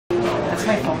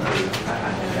That's my phone.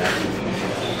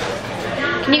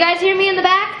 Can you guys hear me in the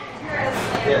back?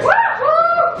 Yes.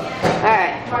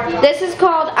 Alright. This is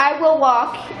called I Will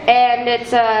Walk, and it's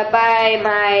by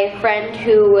my friend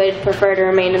who would prefer to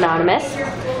remain anonymous.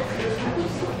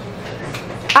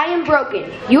 I am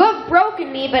broken. You have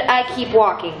broken me, but I keep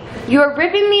walking. You are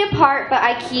ripping me apart, but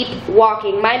I keep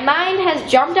walking. My mind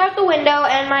has jumped out the window,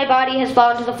 and my body has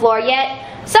fallen to the floor,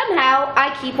 yet somehow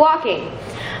I keep walking.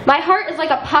 My heart is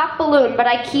like a pop balloon, but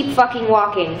I keep fucking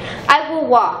walking. I will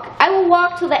walk. I will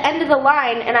walk till the end of the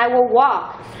line, and I will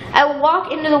walk. I will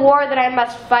walk into the war that I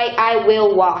must fight. I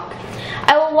will walk.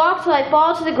 I will walk till I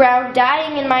fall to the ground,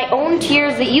 dying in my own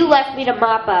tears that you left me to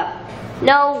mop up.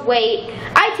 No, wait.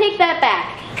 I take that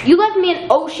back. You left me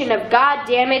an ocean of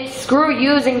goddammit, screw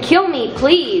yous and kill me,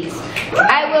 please.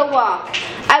 I will walk.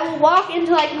 I will walk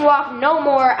until I can walk no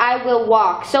more. I will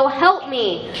walk. So help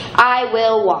me. I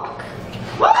will walk.